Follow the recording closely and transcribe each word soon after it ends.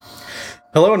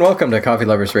Hello and welcome to Coffee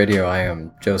Lovers Radio. I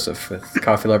am Joseph with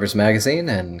Coffee Lovers Magazine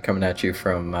and coming at you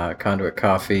from Conduit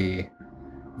Coffee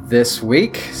this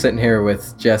week. Sitting here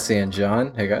with Jesse and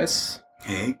John. Hey guys.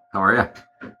 Hey, how are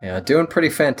you? Yeah, doing pretty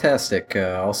fantastic.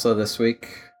 Also this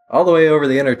week, all the way over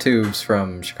the inner tubes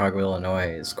from Chicago,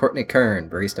 Illinois, is Courtney Kern,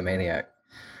 Barista Maniac.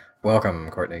 Welcome,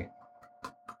 Courtney.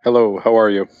 Hello, how are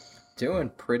you? Doing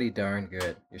pretty darn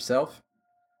good. Yourself?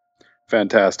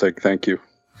 Fantastic, thank you.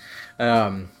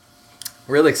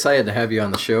 Really excited to have you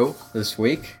on the show this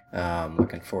week.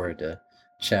 Looking forward to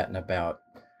chatting about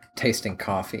tasting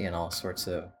coffee and all sorts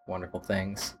of wonderful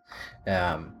things.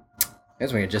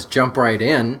 As we just jump right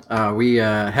in, we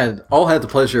had the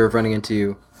pleasure of running into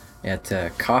you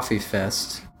at Coffee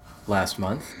Fest last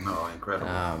month. Oh,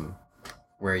 incredible!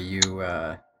 Where you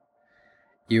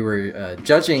were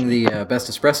judging the best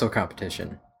espresso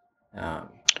competition.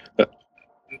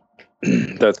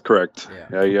 That's correct.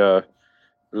 Yeah.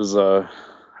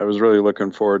 I was really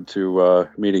looking forward to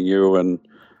meeting you and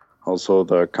also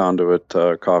the Conduit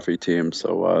coffee team.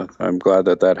 So I'm glad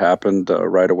that happened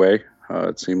right away.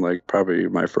 It seemed like probably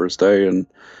my first day, and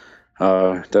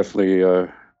definitely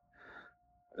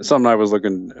something I was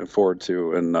looking forward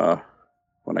to. And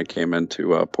when I came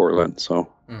into Portland,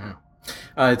 so.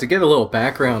 Mm-hmm. To give a little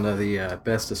background of the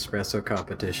best espresso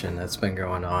competition that's been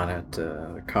going on at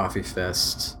the Coffee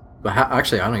Fest. But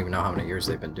actually, I don't even know how many years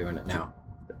they've been doing it now.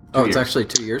 It's actually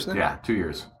 2 years now? Yeah, 2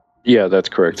 years. Yeah, that's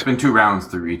correct. It's been 2 rounds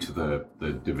through each of the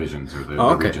divisions or the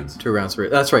regions. 2 rounds.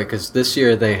 That's right, because this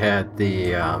year they had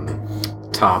the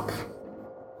top,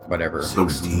 whatever.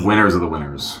 The winners of the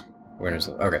winners.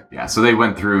 Okay. Yeah, so they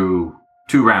went through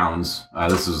 2 rounds.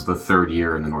 This is the 3rd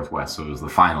year in the Northwest, so it was the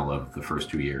final of the first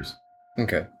 2 years.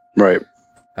 Okay. Right.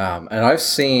 And I've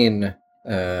seen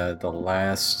the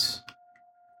last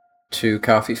 2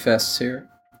 coffee fests here.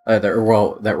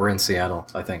 That were in Seattle,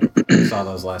 I think. I saw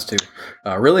those last 2.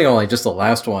 Really only just the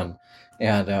last one.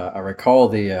 And I recall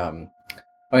they've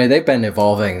been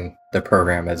evolving the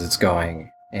program as it's going.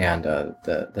 And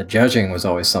the judging was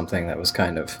always something that was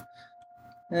kind of,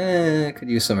 could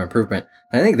use some improvement.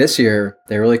 And I think this year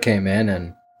they really came in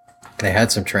and they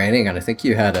had some training. And I think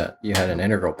you had an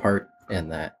integral part in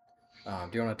that.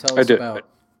 Do you want to tell us about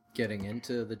getting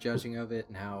into the judging of it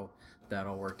and how that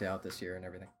all worked out this year and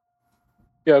everything?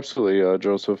 Yeah, absolutely,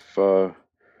 Joseph.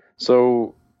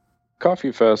 So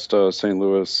Coffee Fest St.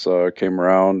 Louis came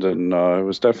around, and it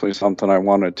was definitely something I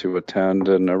wanted to attend.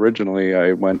 And originally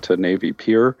I went to Navy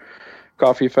Pier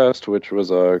Coffee Fest, which was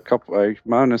I'm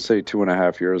going to say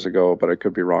 2.5 years ago, but I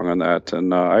could be wrong on that.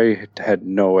 And I had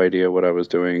no idea what I was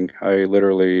doing. I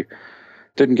literally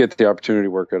didn't get the opportunity to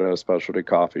work at a specialty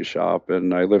coffee shop,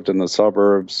 and I lived in the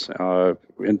suburbs.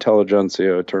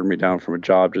 Intelligentsia turned me down from a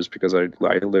job just because I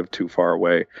lived too far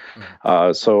away.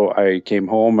 So I came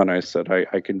home and I said,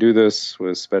 I can do this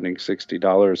with spending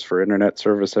 $60 for internet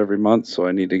service every month, so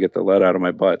I need to get the lead out of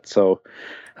my butt. So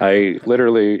I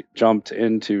literally jumped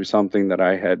into something that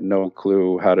I had no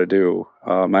clue how to do.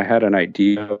 I had an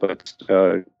idea, but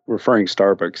referring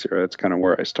Starbucks here, that's kind of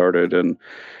where I started. And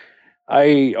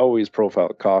I always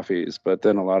profiled coffees, but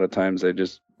then a lot of times they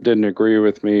just didn't agree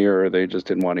with me or they just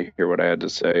didn't want to hear what I had to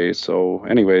say. So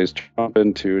anyways, jump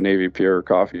into Navy Pier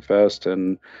Coffee Fest,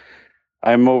 and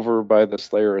I'm over by the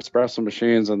Slayer espresso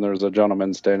machines, and there's a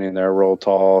gentleman standing there, real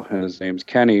tall, and his name's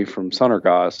Kenny from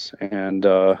Sunnergoss. And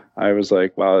I was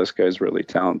like, wow, this guy's really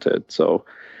talented. So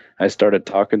I started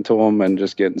talking to him and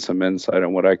just getting some insight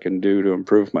on what I can do to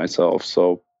improve myself.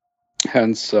 So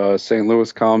hence St.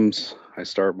 Louis comes. I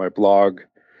start my blog,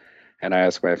 and I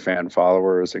ask my fan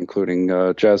followers, including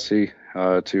Jesse,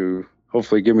 to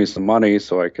hopefully give me some money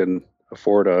so I can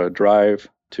afford a drive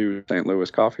to St. Louis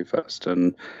Coffee Fest.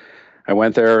 And I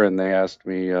went there, and they asked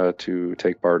me to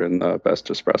take part in the Best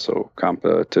Espresso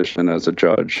competition as a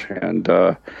judge. And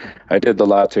I did the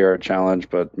latte art challenge,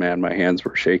 but man, my hands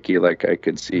were shaky. Like I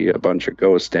could see a bunch of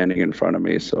ghosts standing in front of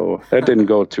me. So that didn't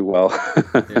go too well.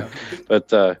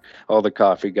 But all the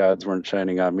coffee gods weren't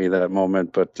shining on me that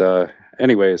moment. But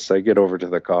anyways, I get over to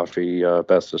the coffee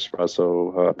Best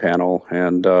Espresso panel,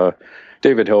 and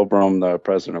David Hilbrom, the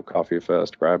president of Coffee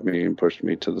Fest, grabbed me and pushed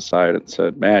me to the side and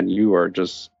said, man, you are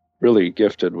just really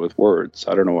gifted with words.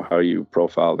 I don't know how you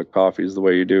profile the coffees the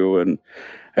way you do. And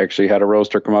I actually had a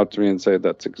roaster come up to me and say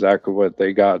that's exactly what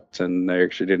they got, and they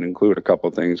actually didn't include a couple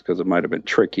of things because it might have been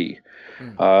tricky.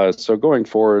 So going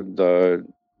forward, the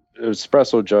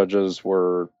espresso judges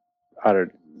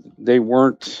they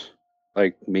weren't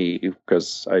like me,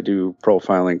 because I do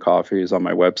profiling coffees on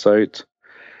my website.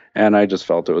 And I just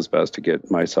felt it was best to get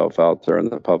myself out there in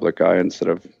the public eye instead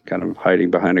of kind of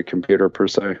hiding behind a computer per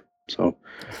se. So,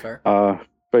 That's fair.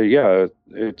 but yeah,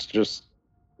 it's just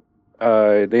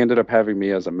they ended up having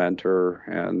me as a mentor,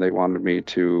 and they wanted me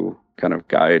to kind of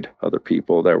guide other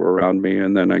people that were around me.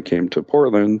 And then I came to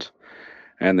Portland,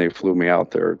 and they flew me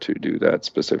out there to do that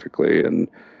specifically. And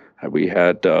we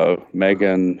had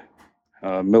Megan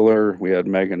Miller, we had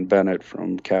Megan Bennett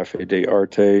from Cafe de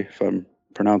Arte, if I'm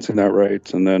pronouncing that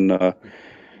right, and then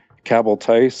Cabell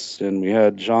Tice, and we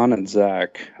had John and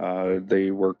Zach.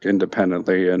 They worked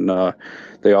independently, and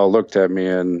they all looked at me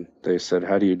and they said,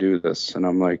 "How do you do this?" And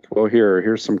I'm like, "Well,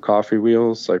 here's some coffee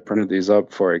wheels. I printed these up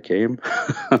before I came,"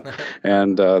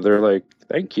 and they're like,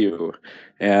 "Thank you."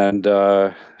 And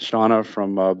Shauna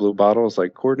from Blue Bottle was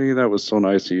like, "Courtney, that was so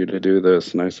nice of you to do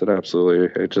this." And I said,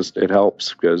 "Absolutely. It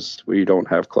helps because we don't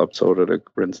have club soda to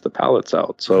rinse the pallets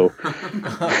out." So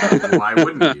why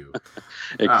wouldn't you?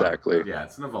 Exactly. Yeah,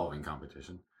 it's an evolving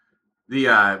competition.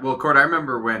 Well, Court, I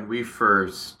remember when we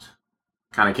first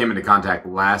kind of came into contact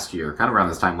last year, kind of around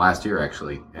this time last year,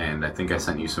 actually. And I think I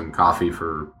sent you some coffee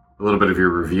for a little bit of your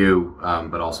review,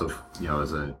 but also,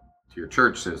 to your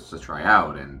church to try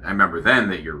out. And I remember then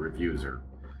that your reviews are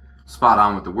spot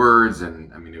on with the words,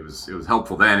 and I mean, it was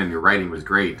helpful then, and your writing was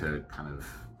great to kind of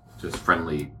just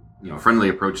friendly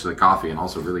approach to the coffee, and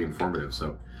also really informative.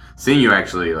 So seeing you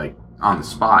actually like on the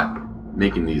spot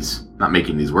not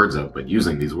making these words up, but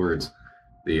using these words,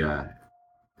 it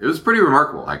was pretty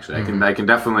remarkable, actually. Mm-hmm. I can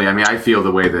definitely, I mean, I feel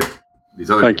the way that these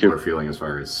other people are feeling as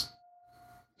far as,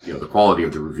 the quality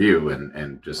of the review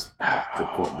and just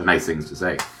the nice things to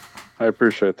say. I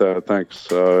appreciate that. Thanks.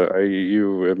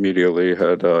 You immediately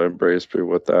had embraced me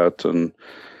with that and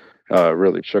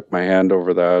really shook my hand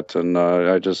over that. And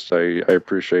I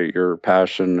appreciate your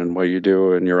passion and what you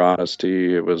do and your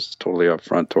honesty. It was totally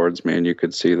upfront towards me, and you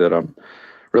could see that I'm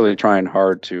really trying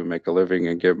hard to make a living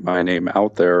and get my name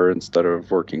out there instead of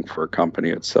working for a company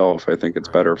itself. I think it's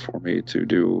better for me to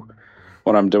do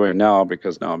what I'm doing now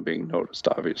because now I'm being noticed,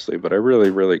 obviously. But I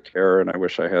really, really care, and I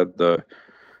wish I had the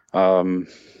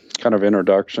kind of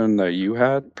introduction that you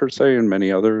had, per se, and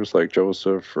many others like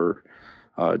Joseph or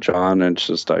John, and it's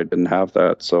just I didn't have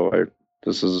that. So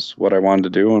this is what I wanted to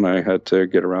do, and I had to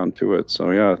get around to it.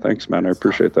 So yeah, thanks, man. I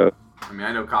appreciate that. I mean,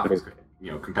 I know coffee's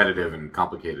competitive and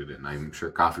complicated, and I'm sure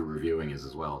coffee reviewing is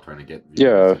as well. Trying to get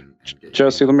and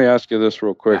Jesse, let me ask you this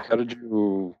real quick. Yeah. How did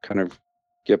you kind of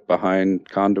get behind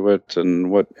Conduit,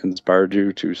 and what inspired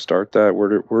you to start that?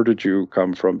 Where did you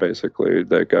come from, basically,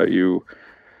 that got you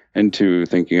into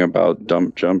thinking about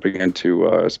jumping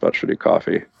into specialty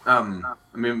coffee? I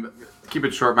mean, keep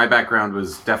it short. My background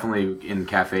was definitely in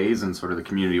cafes and sort of the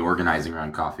community organizing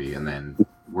around coffee, and then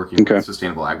working with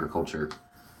sustainable agriculture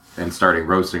and starting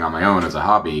roasting on my own as a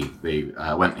hobby. They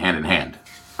went hand in hand.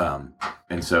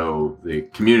 And so the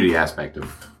community aspect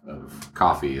of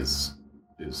coffee is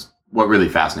what really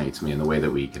fascinates me in the way that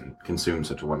we can consume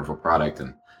such a wonderful product.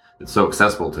 And it's so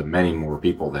accessible to many more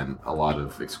people than a lot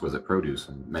of exquisite produce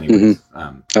in many ways.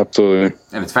 Absolutely.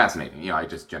 And it's fascinating. I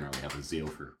just generally have a zeal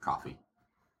for coffee.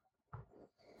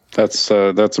 That's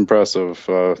impressive.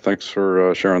 Thanks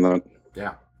for sharing that.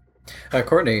 Yeah.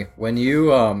 Courtney, when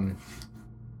you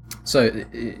so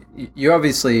you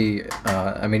obviously,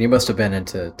 you must have been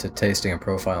into tasting and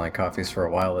profiling coffees for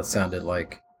a while. It sounded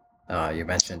like you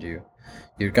mentioned you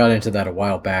got into that a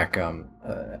while back.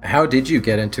 How did you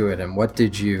get into it, and what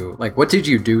did you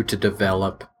do to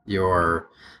develop your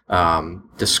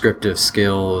descriptive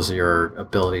skills, your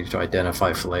ability to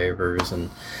identify flavors? And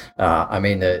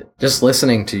just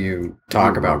listening to you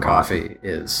talk about coffee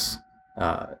is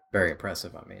very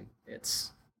impressive.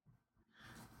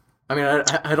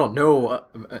 I don't know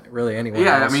really anyone.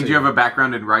 Yeah, do you have a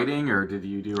background in writing, or did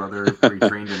you do were you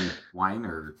trained in wine,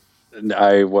 or?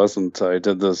 I wasn't. I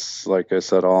did this, like I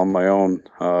said, all on my own.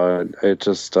 I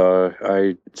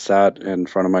sat in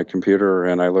front of my computer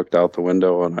and I looked out the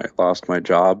window and I lost my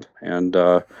job. And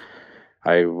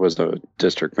I was a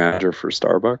district manager for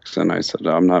Starbucks, and I said,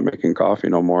 I'm not making coffee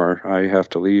no more. I have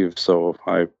to leave. So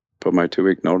I put my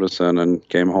 2-week notice in and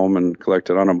came home and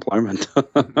collected unemployment.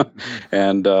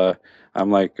 And I'm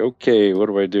like, okay, what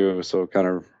do I do? So kind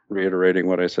of reiterating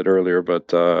what I said earlier,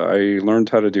 but I learned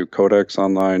how to do codecs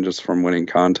online just from winning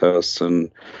contests.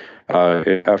 And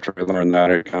after I learned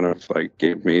that, it kind of like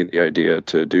gave me the idea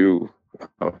to do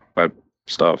web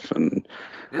stuff. And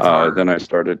then I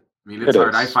started. It's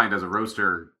hard. I find as a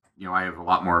roaster, I have a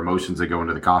lot more emotions that go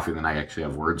into the coffee than I actually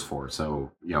have words for.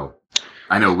 So,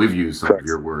 I know we've used some of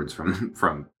your words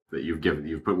from that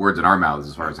you've put words in our mouths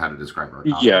as far as how to describe our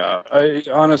coffee. Yeah, I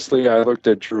looked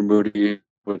at Drew Moody,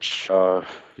 which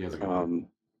he's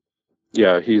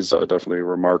definitely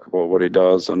remarkable at what he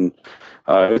does, and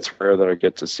It's rare that I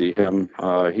get to see him.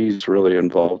 He's really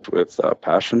involved with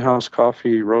Passion House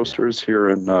Coffee Roasters here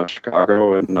in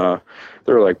Chicago, and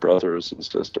they're like brothers and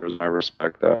sisters. And I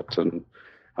respect that. And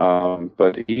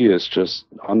but he is just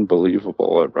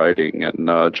unbelievable at writing,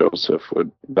 and Joseph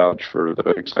would vouch for the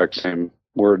exact same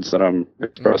words that I'm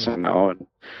expressing now. And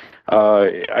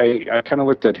I kind of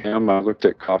looked at him. I looked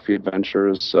at Coffee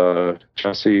Adventures,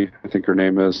 Jessie, I think her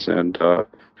name is, and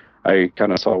I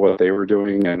kind of saw what they were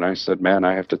doing, and I said, man,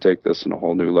 I have to take this in a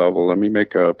whole new level. Let me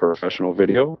make a professional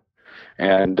video.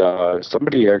 And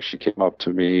somebody actually came up to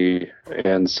me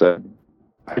and said,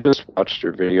 I just watched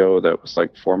your video that was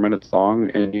like 4 minutes long,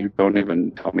 and you don't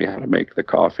even tell me how to make the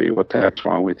coffee. What the heck's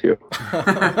wrong with you?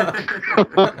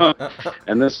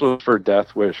 And this was for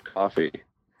Death Wish Coffee.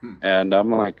 And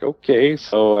I'm like, okay.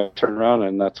 So I turned around,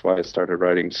 and that's why I started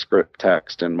writing script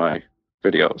text in my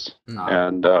videos.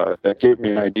 And that gave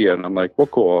me an idea. And I'm like, well,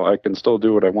 cool. I can still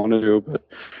do what I want to do, but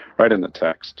write in the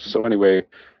text. So anyway,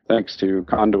 thanks to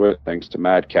Conduit, thanks to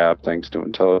Madcap, thanks to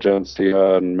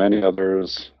Intelligentsia, and many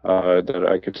others that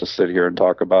I could just sit here and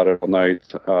talk about it all night.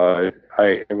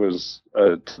 It was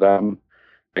to them,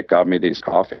 it got me these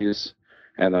coffees,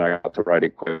 and then I got the right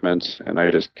equipment, and I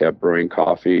just kept brewing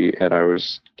coffee, and I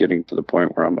was getting to the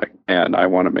point where I'm like, man, I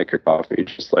want to make a coffee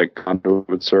just like Conduit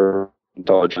would serve,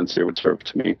 Intelligentsia would serve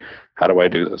to me. How do I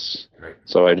do this? Right.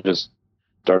 So I just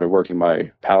started working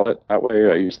my palate that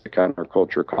way. I used the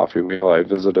Counterculture Coffee Wheel. I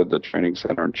visited the training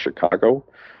center in Chicago.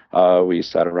 We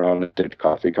sat around and did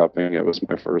coffee cupping. It was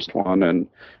my first one. And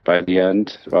by the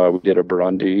end, we did a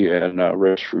Burundi, and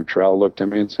Rich Futrell looked at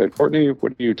me and said, Courtney,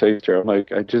 what do you taste here? I'm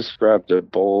like, I just grabbed a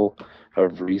bowl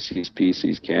of Reese's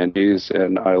Pieces candies,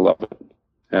 and I love it.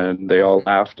 And they all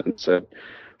laughed and said,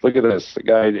 look at this. The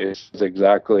guy is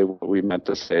exactly what we meant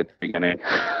to say at the beginning.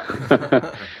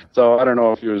 So I don't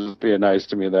know if he was being nice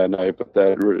to me that night, but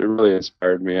that really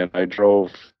inspired me. And I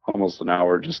drove almost an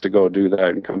hour just to go do that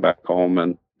and come back home.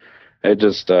 And it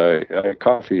just,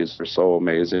 coffees are so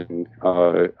amazing.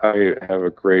 I have a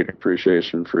great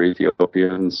appreciation for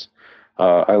Ethiopians.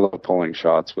 I love pulling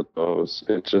shots with those.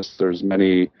 It's just, there's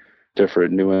many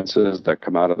different nuances that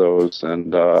come out of those.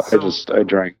 And I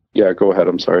drank. Yeah, go ahead.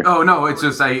 I'm sorry. Oh no, it's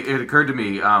just it occurred to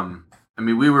me. I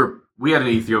mean, we had an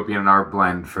Ethiopian in our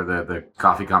blend for the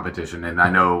coffee competition, and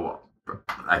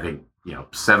I think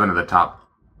 7 of the top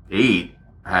 8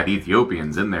 had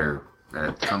Ethiopians in there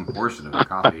at some portion of the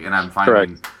coffee, and I'm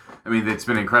finding. Correct. I mean, it's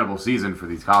been an incredible season for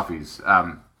these coffees.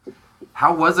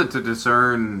 How was it to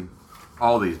discern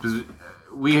all these? Because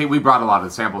we brought a lot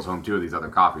of samples home too of these other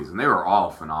coffees, and they were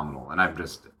all phenomenal. And I'm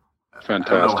just.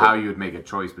 Fantastic. I don't know how you would make a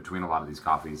choice between a lot of these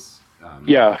coffees. I know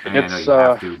you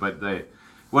have to, but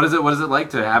what is it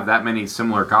like to have that many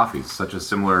similar coffees? Such a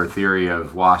similar theory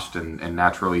of washed and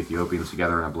natural Ethiopians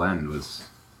together in a blend was,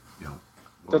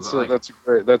 That's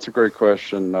a great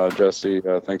question, Jesse.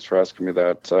 Thanks for asking me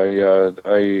that.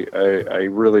 I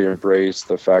really embrace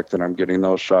the fact that I'm getting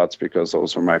those shots because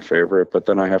those are my favorite. But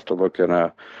then I have to look at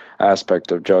a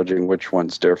aspect of judging which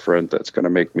one's different that's going to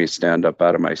make me stand up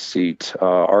out of my seat.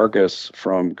 Argus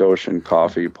from Goshen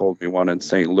Coffee pulled me one in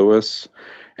St. Louis,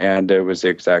 and it was the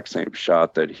exact same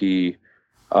shot that he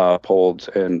pulled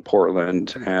in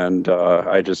Portland, and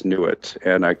I just knew it,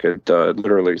 and I could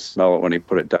literally smell it when he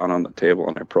put it down on the table,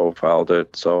 and I profiled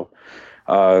it. So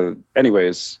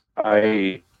anyways,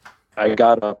 I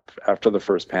got up after the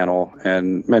first panel,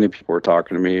 and many people were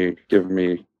talking to me, giving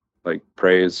me like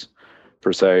praise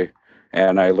per se,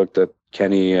 and I looked at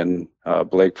Kenny and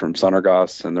Blake from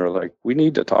Sonergos, and they're like, we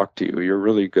need to talk to you. You're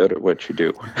really good at what you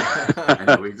do.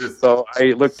 So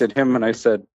I looked at him and I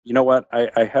said, you know what?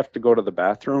 I have to go to the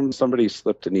bathroom. Somebody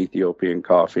slipped an Ethiopian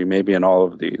coffee, maybe in all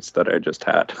of these that I just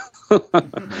had.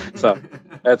 So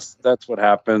that's what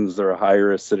happens. They're a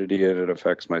higher acidity and it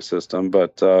affects my system.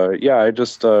 But yeah, I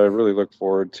just really look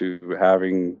forward to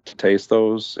having to taste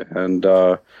those. And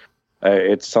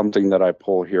it's something that I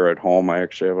pull here at home. I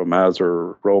actually have a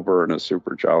Mazer Rober and a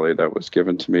Super Jolly that was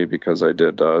given to me because I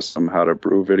did some how to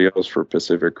brew videos for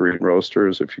Pacific Green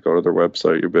Roasters. If you go to their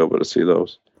website, you'll be able to see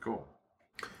those. Cool.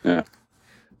 Yeah.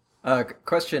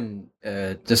 Question,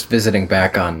 just visiting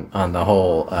back on the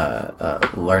whole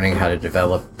learning how to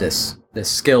develop this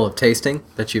skill of tasting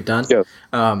that you've done.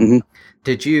 Yes.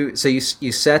 Did you? So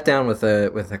you sat down with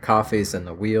the coffees and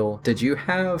the wheel. Did you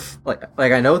have like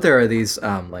I know there are these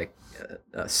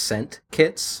scent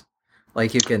kits,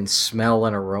 like you can smell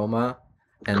an aroma,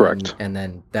 and correct,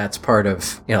 then that's part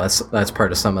of that's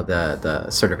part of some of the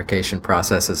certification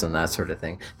processes and that sort of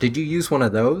thing. Did you use one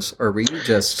of those, or did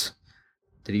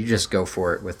you just go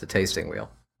for it with the tasting wheel?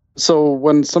 So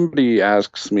when somebody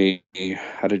asks me,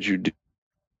 how did you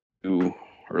do,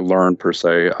 or learn per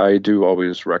se, I do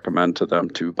always recommend to them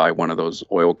to buy one of those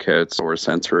oil kits or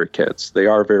sensory kits. They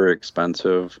are very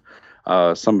expensive.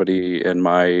 Somebody in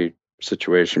my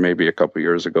situation maybe a couple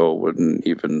years ago wouldn't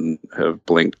even have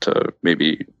blinked to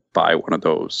maybe buy one of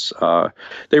those.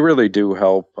 They really do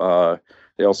help.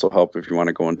 They also help if you want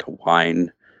to go into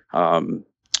wine.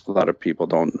 A lot of people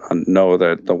don't know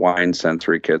that the wine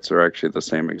sensory kits are actually the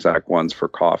same exact ones for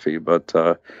coffee, but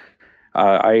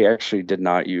I actually did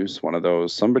not use one of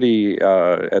those. Somebody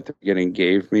at the beginning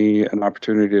gave me an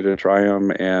opportunity to try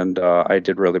them, and I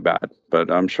did really bad.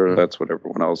 But I'm sure that's what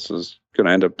everyone else is going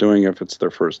to end up doing if it's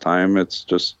their first time. It's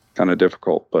just kind of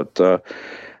difficult. But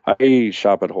I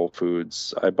shop at Whole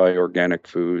Foods. I buy organic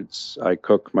foods. I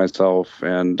cook myself.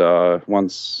 And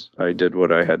once I did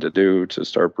what I had to do to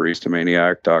start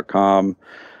baristamaniac.com,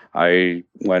 I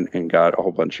went and got a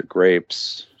whole bunch of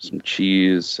grapes, some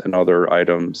cheese, and other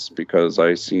items because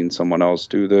I seen someone else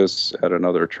do this at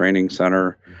another training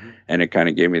center. And it kind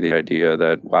of gave me the idea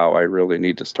that, wow, I really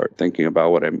need to start thinking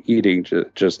about what I'm eating,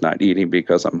 just not eating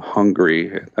because I'm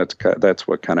hungry. That's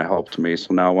what kind of helped me.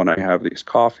 So now when I have these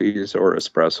coffees or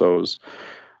espressos,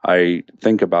 I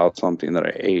think about something that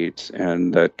I ate,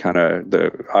 and that kind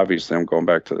of obviously I'm going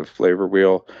back to the flavor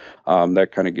wheel.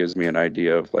 That kind of gives me an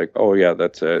idea of like, oh yeah,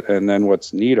 that's it. And then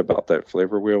what's neat about that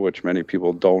flavor wheel, which many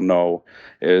people don't know,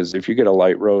 is if you get a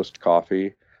light roast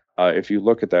coffee, if you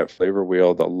look at that flavor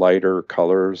wheel, the lighter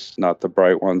colors, not the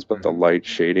bright ones, but the light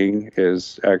shading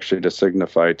is actually to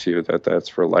signify to you that that's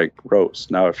for light roast.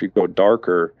 Now, if you go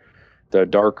darker, the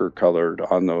darker colored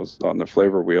on the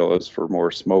flavor wheel is for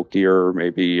more smokier,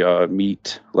 maybe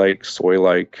meat like, soy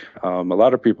like. A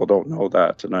lot of people don't know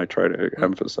that, and I try to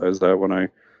emphasize that when I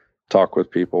talk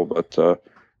with people. But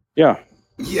yeah.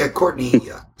 Yeah, Courtney,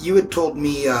 you had told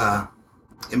me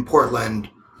in Portland,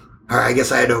 or I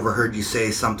guess I had overheard you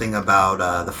say something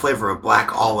about the flavor of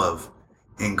black olive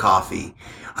in coffee.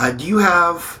 Do you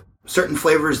have certain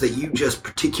flavors that you just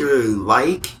particularly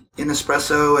like in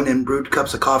espresso and in brewed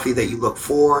cups of coffee that you look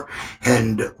for,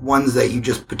 and ones that you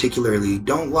just particularly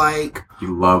don't like? He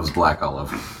loves black olive.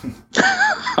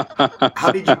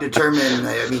 How did you determine?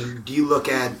 I mean, do you look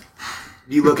at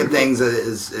things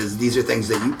as these are things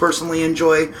that you personally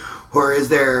enjoy, or is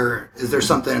there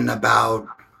something about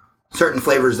certain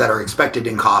flavors that are expected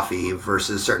in coffee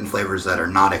versus certain flavors that are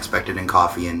not expected in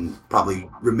coffee and probably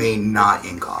remain not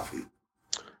in coffee?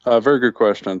 Very good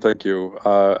question. Thank you.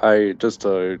 I just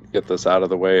to get this out of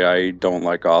the way, I don't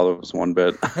like olives one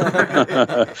bit,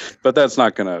 but that's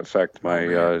not going to affect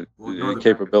my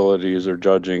capabilities or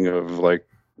judging of like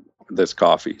this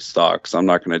coffee stocks. I'm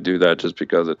not going to do that just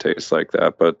because it tastes like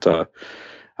that. But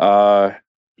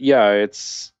yeah,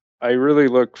 I really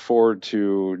look forward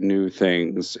to new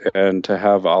things, and to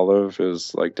have olive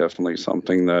is like definitely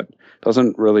something that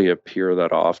doesn't really appear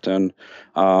that often.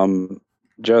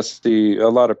 A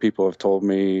lot of people have told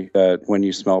me that when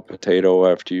you smell potato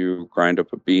after you grind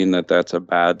up a bean, that's a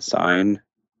bad sign.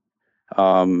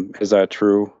 Is that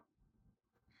true?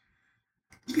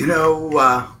 You know,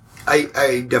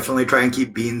 I definitely try and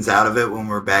keep beans out of it when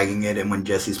we're bagging it and when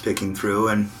Jesse's picking through.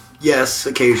 And yes,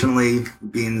 occasionally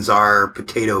beans are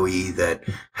potato-y that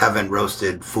haven't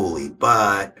roasted fully.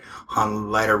 But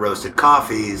on lighter roasted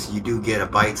coffees, you do get a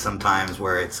bite sometimes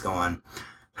where it's going,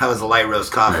 that was a light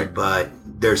roast coffee, right, but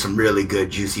there's some really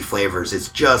good juicy flavors. It's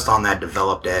just on that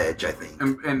developed edge, I think.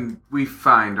 And we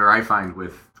find, or I find,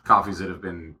 with coffees that have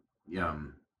been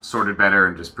sorted better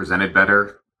and just presented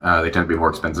better, they tend to be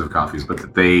more expensive coffees,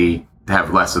 but they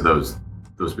have less of those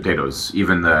potatoes.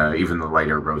 Even the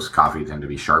lighter roast coffee tend to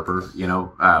be sharper,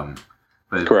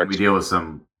 But correct, we deal with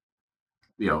some,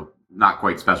 not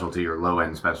quite specialty or low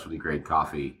end specialty grade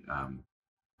coffee.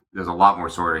 There's a lot more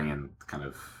sorting and kind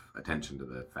of attention to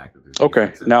the fact that there's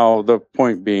okay. Now the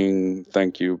point being,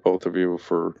 thank you both of you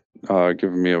for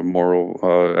giving me a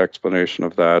moral explanation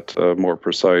of that, more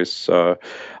precise. I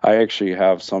actually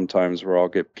have sometimes where I'll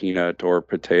get peanut or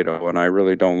potato, and I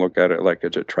really don't look at it like a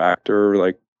detractor,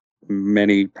 like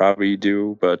many probably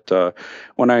do. But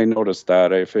when I notice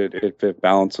that, if it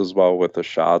balances well with the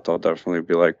shot, I'll definitely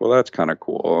be like, well, that's kind of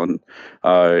cool. And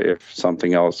if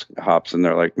something else hops in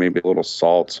there, like maybe a little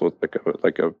salt with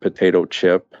like a potato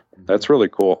chip, that's really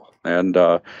cool. And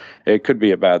it could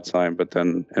be a bad sign, but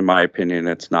then in my opinion,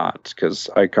 it's not, because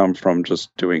I come from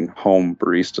just doing home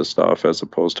barista stuff as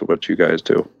opposed to what you guys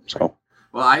do. So.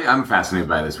 Well, I'm fascinated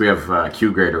by this. We have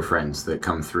Q grader friends that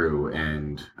come through,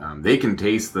 and they can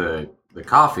taste the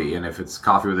coffee, and if it's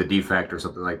coffee with a defect or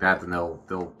something like that, then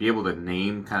they'll be able to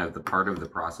name kind of the part of the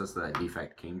process that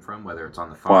defect came from, whether it's on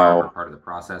the farm or part of the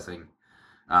processing.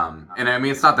 And I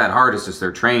mean, it's not that hard. It's just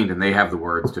they're trained and they have the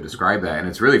words to describe that. And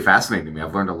it's really fascinating to me.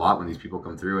 I've learned a lot when these people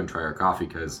come through and try our coffee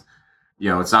because,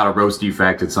 it's not a roast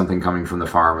defect. It's something coming from the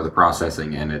farm or the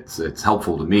processing, and it's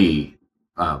helpful to me.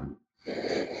 I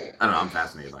don't know. I'm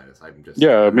fascinated by this. I'm just me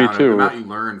too. The amount you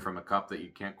learn from a cup that you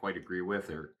can't quite agree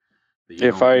with, or that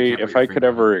you if I could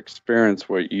ever experience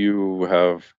what you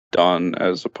have done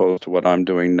as opposed to what I'm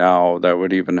doing now, that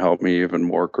would even help me even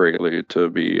more greatly to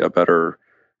be a better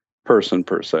person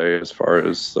per se as far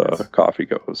as coffee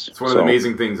goes. It's one of the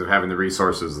amazing things of having the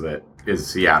resources that is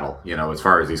Seattle. As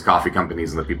far as these coffee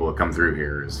companies and the people that come through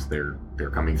here, is they're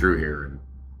coming through here, and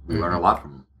we learn a lot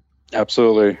from them.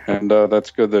 Absolutely, and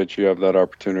that's good that you have that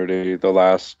opportunity. The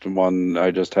last one I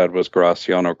just had was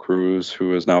Graciano Cruz,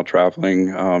 who is now traveling.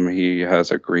 He has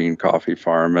a green coffee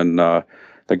farm, and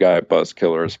the guy at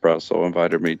Buzzkiller Espresso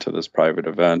invited me to this private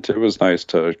event. It was nice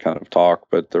to kind of talk,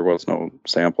 but there was no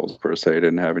samples per se. I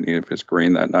didn't have any of his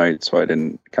green that night, so I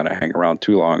didn't kind of hang around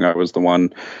too long. I was the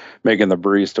one making the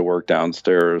barista work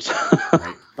downstairs.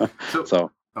 Right.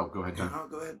 So, go ahead, John. No,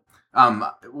 go ahead.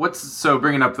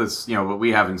 Bringing up this, what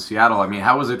we have in Seattle, I mean,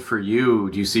 how was it for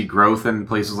you? Do you see growth in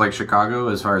places like Chicago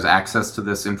as far as access to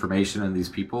this information and these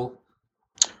people?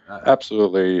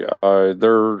 Absolutely.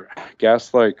 Their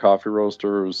Gaslight coffee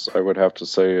roasters, I would have to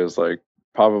say, is like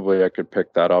probably I could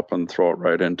pick that up and throw it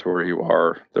right into where you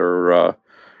are. They're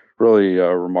really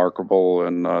remarkable,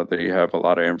 and they have a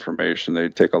lot of information. They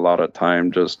take a lot of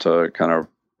time just to kind of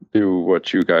do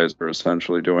what you guys are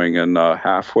essentially doing. And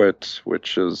Halfwit,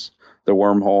 which is the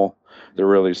wormhole, they're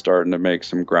really starting to make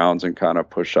some grounds and kind of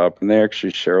push up. And they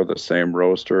actually share the same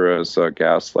roaster as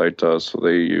Gaslight does, so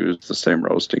they use the same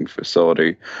roasting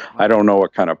facility. I don't know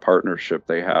what kind of partnership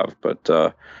they have,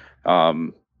 but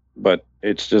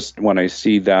it's just when I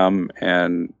see them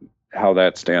and how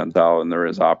that stands out, and there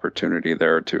is opportunity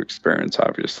there to experience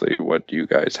obviously what you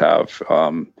guys have.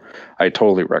 I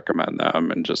totally recommend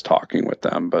them and just talking with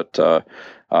them. But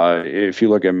if you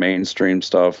look at mainstream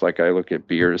stuff, like I look at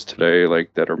beers today,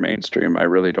 like that are mainstream, I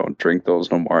really don't drink those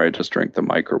no more. I just drink the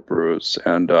microbrews,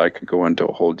 and I could go into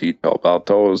a whole detail about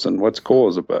those. And what's cool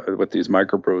is about with these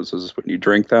microbrews is when you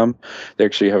drink them, they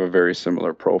actually have a very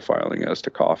similar profiling as to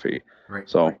coffee. Right.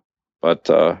 So, but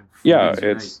yeah,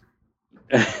 it's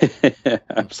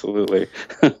absolutely.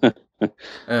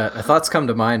 Thoughts come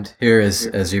to mind here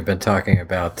as you've been talking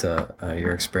about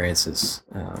your experiences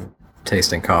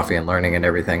tasting coffee and learning and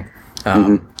everything,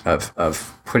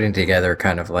 of putting together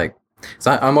kind of like.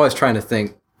 So I'm always trying to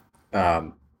think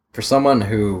for someone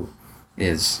who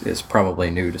is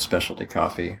probably new to specialty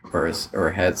coffee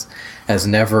or has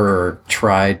never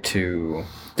tried to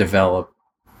develop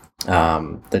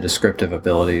the descriptive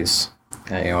abilities.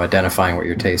 Identifying what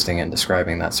you're tasting and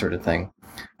describing that sort of thing.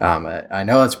 I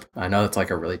know it's like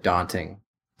a really daunting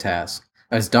task.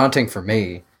 It's daunting for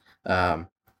me,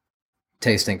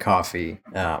 tasting coffee.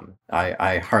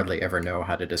 I hardly ever know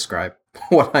how to describe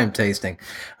what I'm tasting.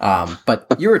 But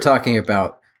you were talking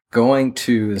about going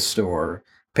to the store,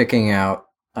 picking out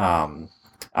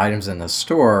items in the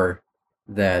store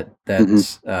that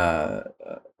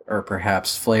or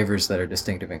perhaps flavors that are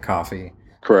distinctive in coffee.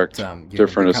 Correct.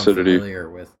 Different acidity. Familiar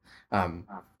with,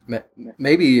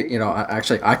 maybe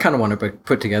actually, I kind of want to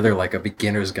put together like a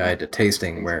beginner's guide to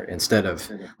tasting, where instead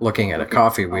of looking at a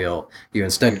coffee wheel, you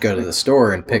instead go to the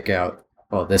store and pick out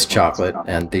this chocolate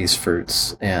and these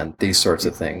fruits and these sorts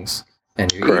of things,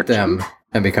 and you eat them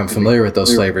and become familiar with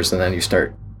those flavors, and then you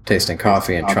start tasting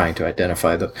coffee and trying to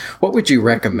identify them. What would you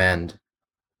recommend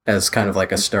as kind of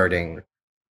like a starting?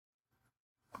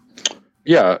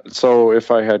 Yeah, so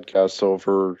if I had guests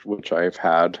over, which I've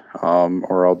had,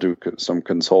 or I'll do some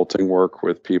consulting work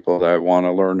with people that want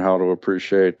to learn how to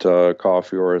appreciate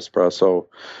coffee or espresso,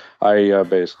 I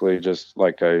basically just,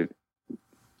 like I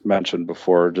mentioned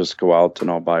before, just go out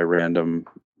and I'll buy random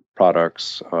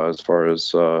products as far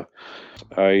as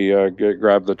I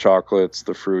grab the chocolates,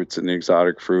 the fruits, and the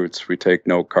exotic fruits. We take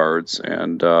note cards,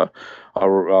 and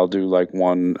I'll do like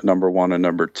number one and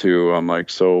number two. I'm like,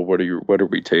 so what are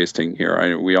we tasting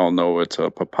here? We all know it's a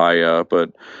papaya,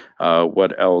 but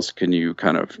what else can you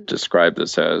kind of describe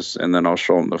this as? And then I'll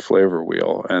show them the flavor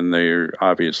wheel, and they're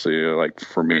obviously, like,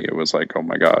 for me, it was like, oh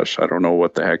my gosh, I don't know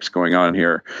what the heck's going on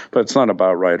here. But it's not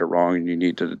about right or wrong, and you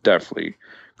need to definitely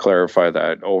clarify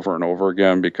that over and over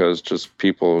again, because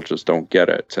people just don't get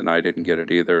it, and I didn't get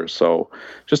it either. So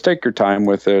just take your time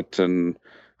with it, and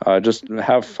just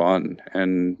have fun,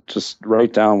 and just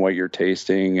write down what you're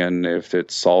tasting, and if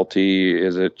it's salty,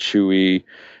 is it chewy,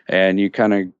 and you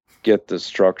kind of get the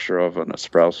structure of an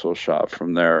espresso shot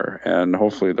from there. And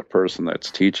hopefully the person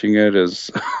that's teaching it is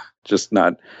just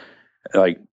not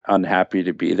like unhappy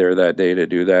to be there that day to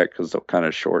do that because they'll kind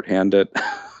of shorthand it.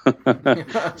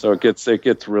 So it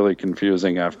gets really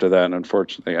confusing after that. And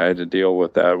unfortunately, I had to deal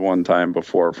with that one time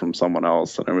before from someone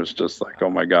else, and it was just like, oh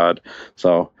my God.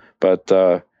 So, but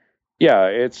yeah,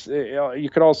 you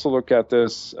could also look at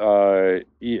this. How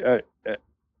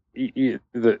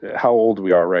old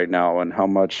we are right now and how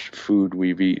much food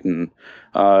we've eaten.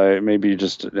 Maybe you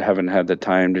just haven't had the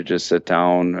time to just sit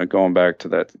down. Going back to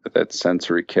that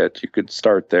sensory kit, you could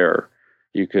start there.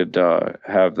 You could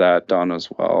have that done as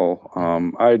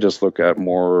well. I just look at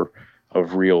more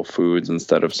of real foods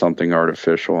instead of something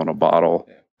artificial in a bottle.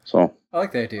 Yeah. So I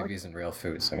like the idea of using real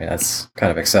foods. I mean, that's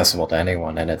kind of accessible to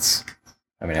anyone, and that's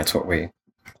what we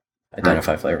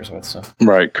identify flavors with. So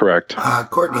right, correct.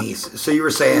 Courtney, so you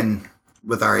were saying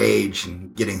with our age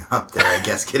and getting up there, I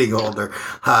guess, getting older,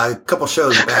 a couple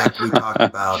shows back, we talked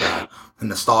about the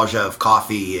nostalgia of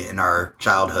coffee in our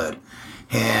childhood.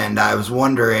 And I was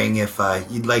wondering if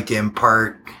you'd like to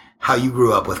impart how you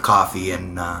grew up with coffee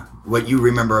and what you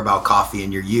remember about coffee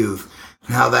in your youth,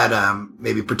 and how that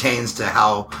maybe pertains to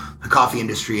how the coffee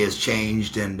industry has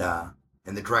changed and the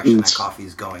direction that coffee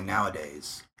is going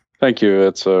nowadays. Thank you.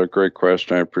 That's a great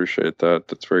question. I appreciate that.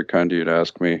 That's very kind of you to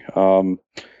ask me.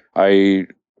 I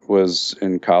was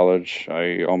in college.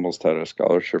 I almost had a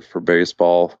scholarship for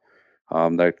baseball.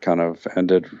 That kind of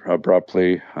ended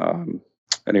abruptly.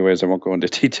 Anyways, I won't go into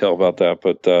detail about that,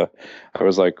 but I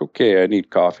was like, okay, I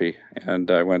need coffee. And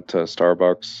I went to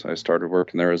Starbucks. I started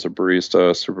working there as a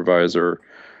barista supervisor.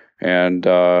 And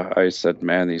I said,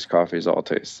 man, these coffees all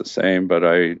taste the same, but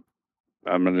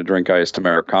I'm going to drink iced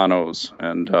Americanos.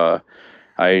 And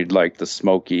I like the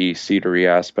smoky, cedary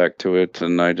aspect to it.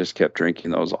 And I just kept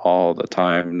drinking those all the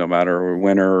time, no matter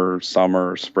winter,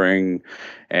 summer, spring.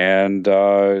 And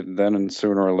then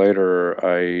sooner or later,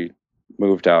 I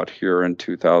moved out here in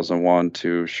 2001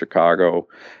 to Chicago.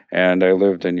 And I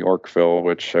lived in Yorkville,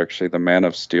 which actually the Man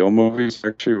of Steel movies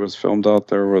actually was filmed out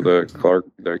there, where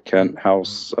the Kent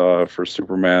house for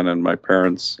Superman, and my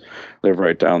parents live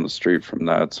right down the street from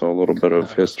that. So a little bit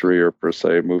of history or per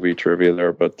se movie trivia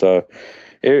there. But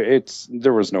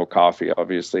there was no coffee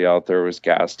obviously out there. It was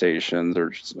gas stations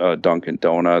or Dunkin'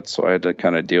 Donuts. So I had to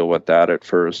kind of deal with that at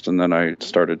first. And then I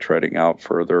started treading out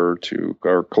further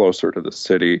or closer to the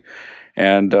city.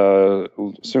 And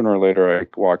sooner or later, I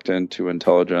walked into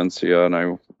Intelligentsia and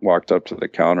I walked up to the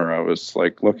counter. I was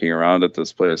like looking around at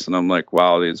this place and I'm like,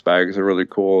 wow, these bags are really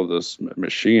cool. This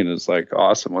machine is like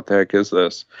awesome. What the heck is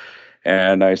this?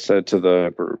 And I said to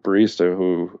the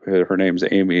barista, her name's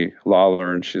Amy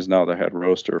Lawler, and she's now the head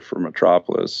roaster for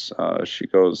Metropolis. She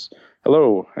goes,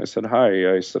 hello. I said,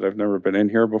 hi. I said, I've never been in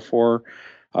here before.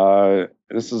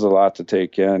 This is a lot to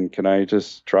take in. Can I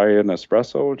just try an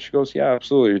espresso? And she goes, yeah,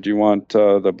 absolutely. Do you want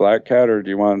the Black Cat or do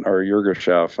you want our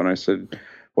Yirgacheffe? And I said,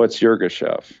 what's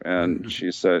Yirgacheffe? And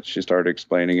she started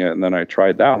explaining it. And then I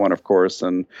tried that one, of course,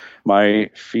 and my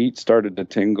feet started to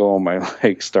tingle. My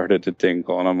legs started to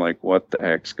tingle. And I'm like, what the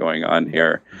heck's going on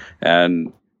here?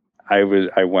 And I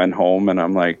went home and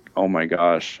I'm like, oh my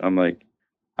gosh. I'm like,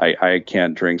 I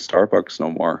can't drink Starbucks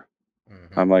no more.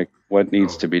 I'm like, what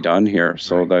needs to be done here?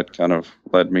 So that kind of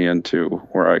led me into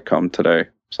where I come today.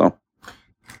 So,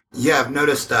 yeah, I've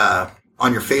noticed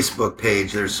on your Facebook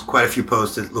page, there's quite a few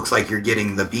posts. It looks like you're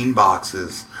getting the bean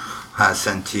boxes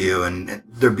sent to you, and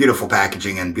they're beautiful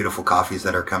packaging and beautiful coffees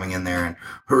that are coming in there. And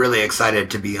we're really excited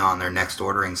to be on their next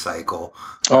ordering cycle.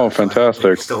 Oh, fantastic!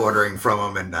 We're still ordering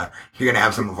from them, and you're going to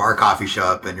have some of our coffee show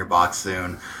up in your box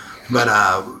soon. But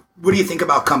what do you think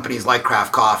about companies like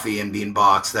Craft Coffee and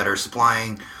Beanbox that are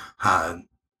supplying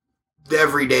the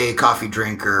everyday coffee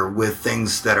drinker with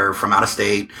things that are from out of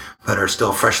state but are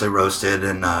still freshly roasted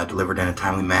and delivered in a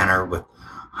timely manner with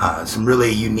some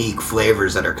really unique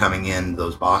flavors that are coming in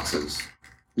those boxes?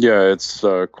 Yeah, it's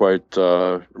quite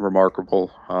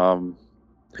remarkable.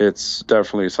 It's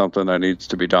definitely something that needs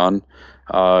to be done.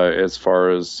 As far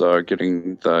as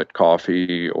getting that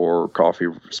coffee or coffee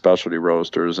specialty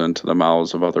roasters into the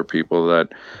mouths of other people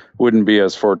that wouldn't be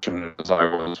as fortunate as I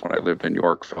was when I lived in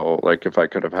Yorkville. Like if I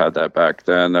could have had that back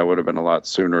then, that would have been a lot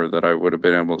sooner that I would have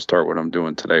been able to start what I'm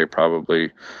doing today,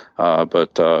 probably.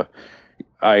 But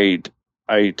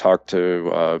I talked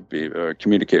to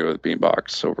communicate with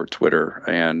Beanbox over Twitter,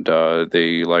 and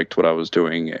they liked what I was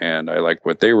doing, and I liked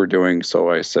what they were doing. So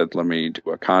I said, let me do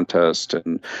a contest.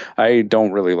 And I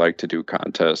don't really like to do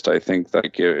contests. I think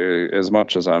that as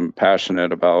much as I'm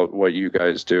passionate about what you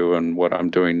guys do and what I'm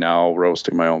doing now,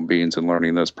 roasting my own beans and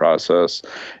learning this process,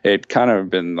 it kind of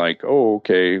been like, oh,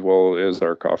 okay, well, is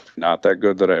our coffee not that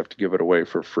good that I have to give it away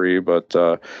for free? But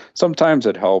sometimes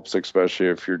it helps, especially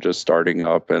if you're just starting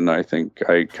up. And I think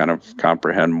I kind of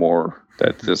comprehend more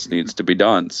that this needs to be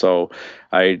done. So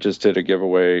I just did a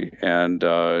giveaway, and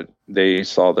they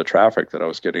saw the traffic that I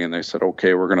was getting, and they said,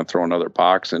 okay, we're going to throw another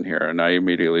box in here. And I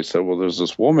immediately said, well, there's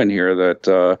this woman here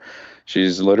that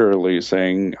she's literally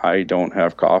saying I don't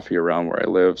have coffee around where I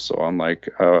live. So I'm like,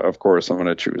 of course, I'm going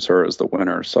to choose her as the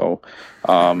winner. So,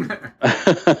 Random.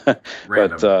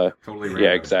 but Totally random.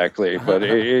 yeah, exactly. But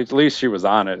at least she was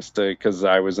honest, because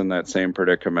I was in that same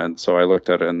predicament. So I looked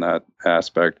at it in that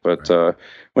aspect. But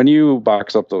when you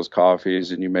box up those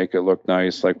coffees and you make it look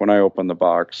nice, like when I opened the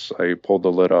box, I pulled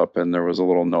the lid up and there was a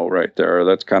little note right there.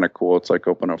 That's kind of cool. It's like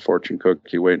opening a fortune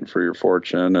cookie, waiting for your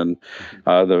fortune, and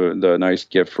the nice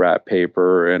gift wrap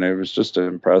paper. And it was just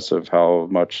impressive how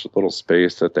much little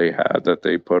space that they had, that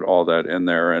they put all that in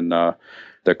there. And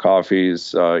the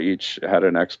coffees each had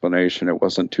an explanation. It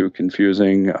wasn't too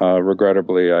confusing.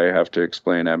 Regrettably, I have to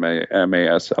explain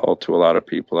MASL to a lot of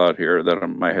people out here that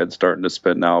my head's starting to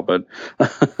spin now. But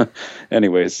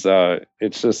anyways,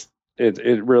 it's just,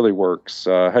 it really works.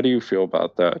 How do you feel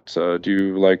about that? Do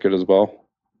you like it as well?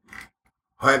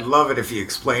 I'd love it if you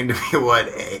explained to me what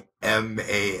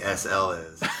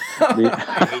MASL is. I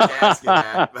hate to ask you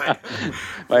that, but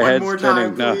My one head's more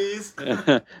time, spinning.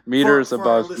 please. Meters For our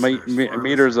above listeners, for our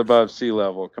meters listeners. above sea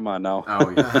level. Come on now. Oh,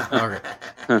 yeah.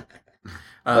 Okay.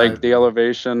 Like the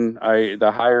elevation,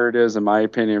 the higher it is, in my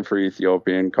opinion, for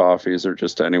Ethiopian coffees or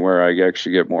just anywhere, I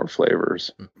actually get more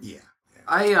flavors. Yeah.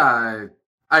 I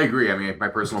agree. I mean, my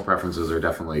personal preferences are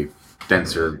definitely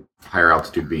denser, higher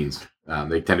altitude beans.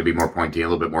 They tend to be more pointy, a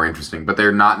little bit more interesting, but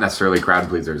they're not necessarily crowd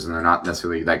pleasers, and they're not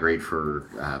necessarily that great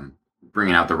for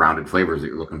bringing out the rounded flavors that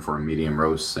you're looking for in medium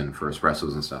roasts and for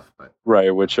espressos and stuff. But Right,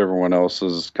 which everyone else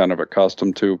is kind of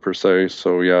accustomed to, per se.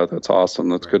 So yeah, that's awesome.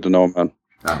 That's good to know, man.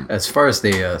 As far as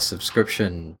the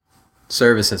subscription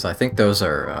services, I think those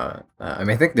are.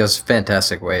 I think those are a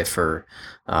fantastic way for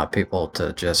people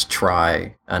to just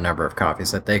try a number of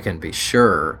coffees that they can be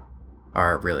sure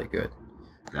are really good.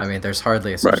 I mean, there's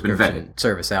hardly a subscription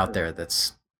service out there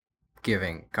that's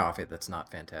giving coffee that's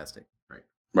not fantastic.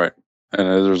 Right,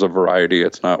 and there's a variety.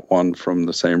 It's not one from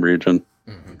the same region.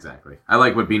 Mm-hmm. Exactly. I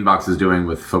like what Beanbox is doing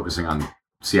with focusing on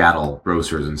Seattle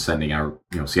roasters and sending out,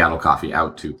 Seattle coffee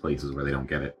out to places where they don't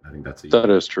get it. I think That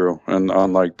is true. And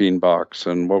unlike Beanbox,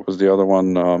 and what was the other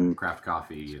one? Craft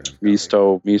coffee.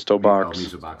 Misto Box.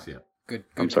 Miso Box, yeah. Good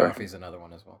sorry. coffee's another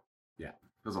one as well. Yeah,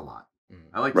 there's a lot. Mm.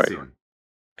 I like Right. to see them.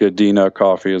 Gadina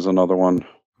Coffee is another one.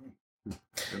 Do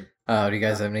you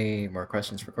guys have any more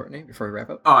questions for Courtney before we wrap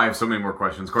up? Oh, I have so many more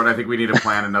questions. Court, I think we need to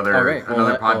plan another All right. We'll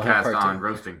have podcast part on two.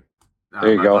 roasting.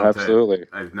 There you I'd go. love to- Absolutely.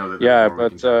 I know that. Yeah, there's more we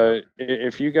but can talk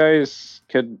if you guys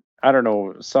could, I don't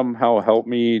know, somehow help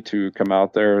me to come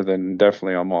out there, then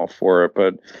definitely I'm all for it.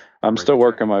 But I'm still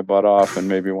working my butt off, and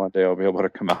maybe one day I'll be able to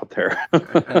come out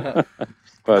there.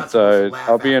 But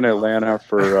I'll be in Atlanta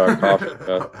for Coffee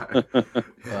Fest.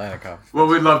 Atlanta coffee. Well,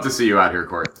 we'd love to see you out here,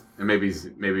 Court, and maybe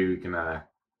we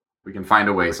can find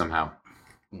a way somehow.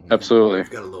 Absolutely. We've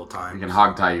got a little time. We can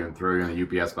hog tie you and throw you in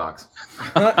a UPS box.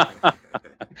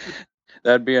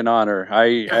 That'd be an honor.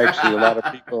 A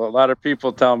lot of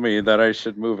people tell me that I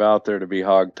should move out there to be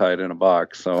hog tied in a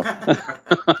box. So,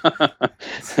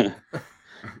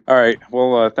 all right.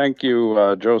 Well, thank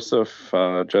you, Joseph,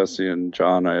 Jesse, and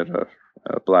John. I had a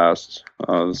blast. This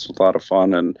was a lot of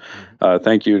fun, and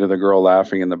thank you to the girl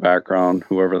laughing in the background,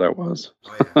 whoever that was.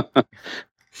 Oh, yeah.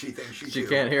 She thinks She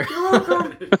can't hear. You're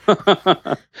welcome.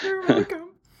 You're welcome.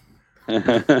 Well,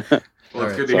 it's All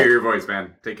right, good to hear your voice,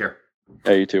 man. Take care.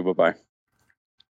 Hey, you too. Bye bye.